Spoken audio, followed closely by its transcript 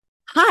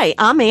Hi,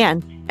 I'm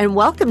Ann, and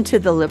welcome to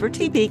the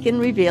Liberty Beacon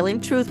Revealing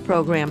Truth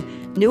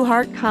program, New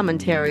Heart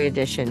Commentary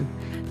Edition.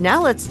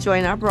 Now let's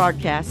join our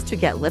broadcast to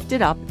get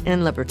lifted up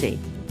in liberty.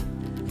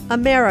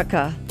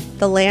 America,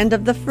 the land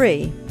of the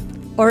free.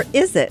 Or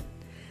is it?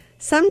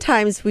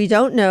 Sometimes we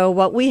don't know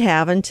what we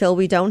have until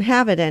we don't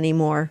have it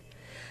anymore.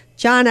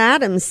 John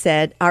Adams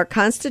said, "Our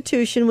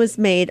Constitution was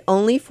made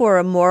only for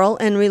a moral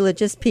and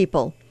religious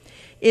people.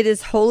 It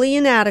is wholly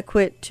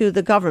inadequate to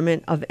the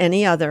government of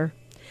any other."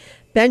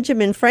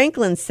 Benjamin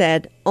Franklin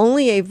said,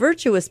 "Only a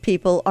virtuous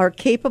people are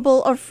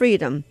capable of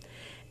freedom.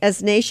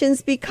 As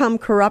nations become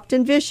corrupt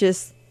and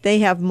vicious, they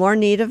have more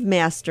need of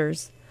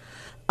masters."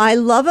 I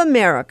love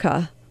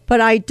America,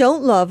 but I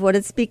don't love what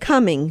it's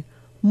becoming.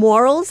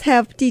 Morals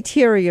have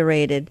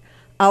deteriorated.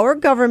 Our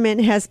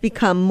government has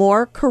become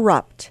more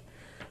corrupt.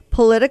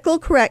 Political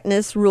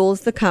correctness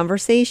rules the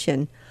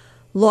conversation.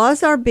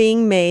 Laws are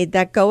being made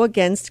that go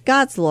against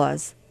God's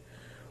laws.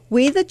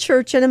 We, the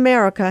church in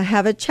America,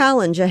 have a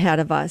challenge ahead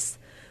of us.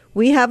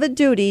 We have a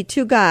duty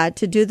to God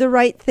to do the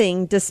right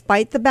thing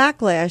despite the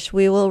backlash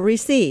we will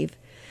receive.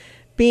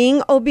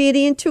 Being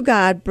obedient to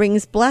God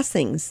brings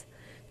blessings.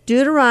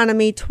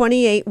 Deuteronomy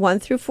 28,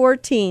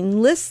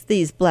 1-14 lists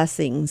these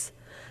blessings.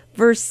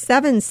 Verse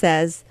 7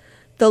 says,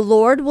 "The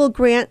Lord will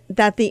grant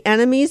that the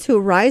enemies who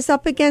rise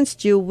up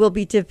against you will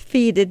be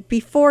defeated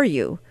before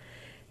you.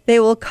 They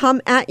will come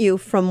at you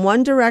from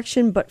one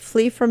direction but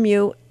flee from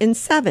you in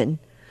 7.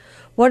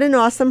 What an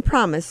awesome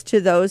promise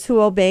to those who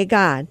obey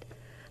God.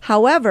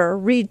 However,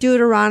 read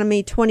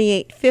Deuteronomy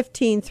 28,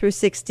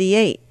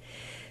 15-68.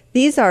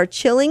 These are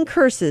chilling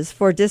curses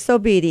for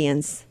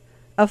disobedience.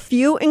 A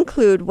few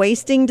include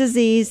wasting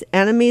disease,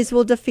 enemies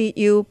will defeat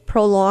you,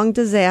 prolonged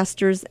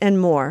disasters,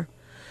 and more.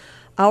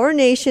 Our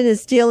nation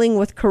is dealing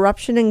with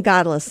corruption and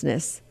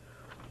godlessness.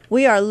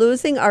 We are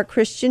losing our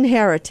Christian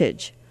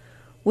heritage.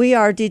 We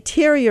are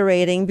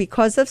deteriorating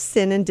because of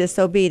sin and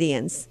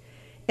disobedience.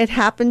 It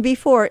happened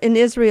before in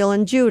Israel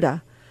and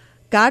Judah.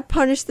 God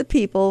punished the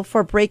people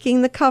for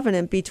breaking the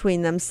covenant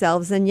between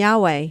themselves and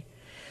Yahweh.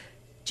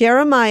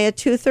 Jeremiah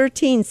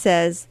 2:13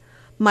 says,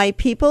 "My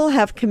people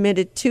have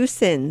committed 2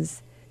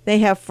 sins. They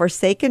have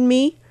forsaken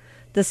me,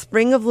 the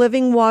spring of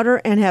living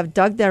water, and have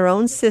dug their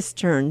own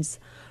cisterns,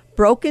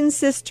 broken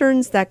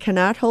cisterns that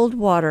cannot hold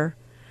water."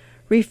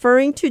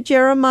 Referring to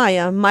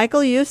Jeremiah,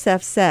 Michael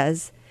Youssef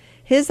says,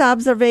 his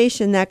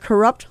observation that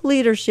corrupt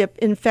leadership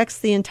infects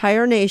the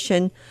entire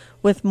nation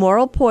with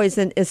moral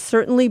poison is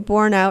certainly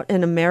borne out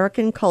in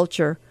American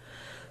culture.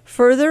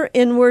 Further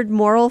inward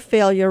moral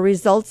failure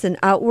results in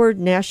outward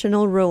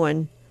national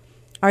ruin.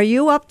 Are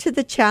you up to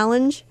the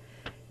challenge?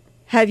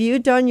 Have you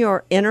done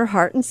your inner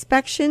heart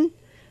inspection?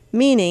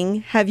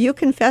 Meaning, have you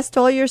confessed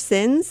all your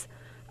sins?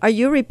 Are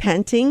you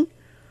repenting?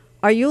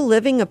 Are you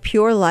living a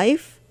pure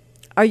life?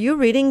 Are you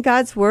reading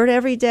God's Word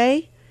every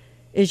day?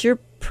 Is your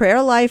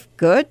prayer life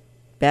good,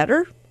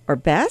 better, or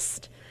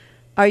best?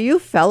 Are you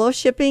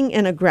fellowshipping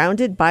in a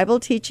grounded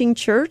Bible-teaching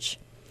church?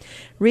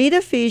 Read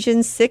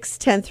Ephesians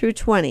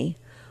 6:10-20.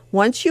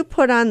 Once you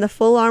put on the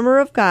full armor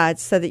of God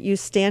so that you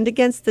stand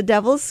against the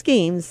devil's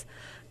schemes,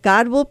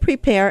 God will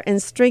prepare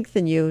and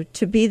strengthen you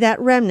to be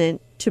that remnant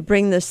to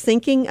bring the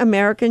sinking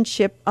American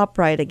ship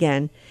upright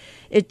again.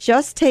 It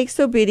just takes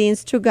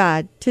obedience to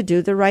God to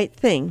do the right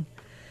thing.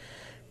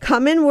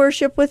 Come and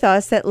worship with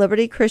us at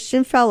Liberty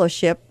Christian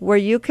Fellowship, where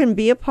you can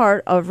be a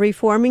part of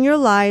reforming your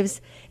lives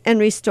and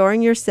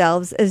restoring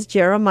yourselves, as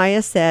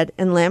Jeremiah said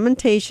in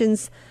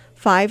Lamentations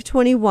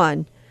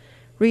 5:21.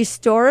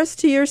 "Restore us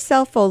to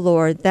yourself, O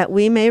Lord, that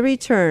we may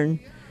return.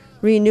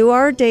 Renew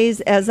our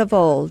days as of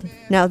old."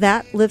 Now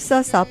that lifts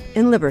us up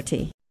in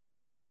liberty.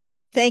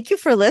 Thank you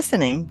for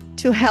listening.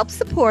 To help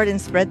support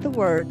and spread the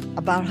word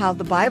about how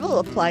the Bible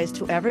applies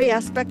to every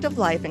aspect of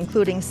life,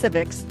 including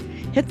civics,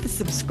 hit the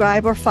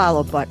subscribe or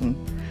follow button.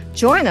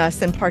 Join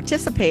us in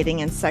participating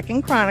in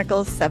 2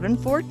 Chronicles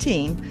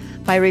 7:14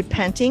 by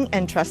repenting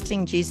and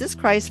trusting Jesus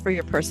Christ for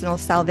your personal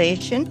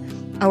salvation,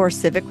 our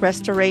civic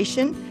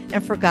restoration,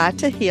 and for God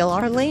to heal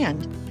our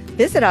land.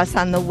 Visit us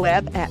on the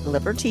web at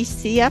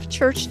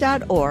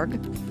libertycfchurch.org.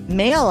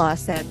 Mail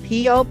us at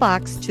P.O.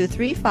 Box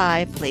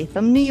 235,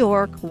 Latham, New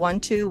York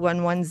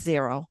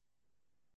 12110.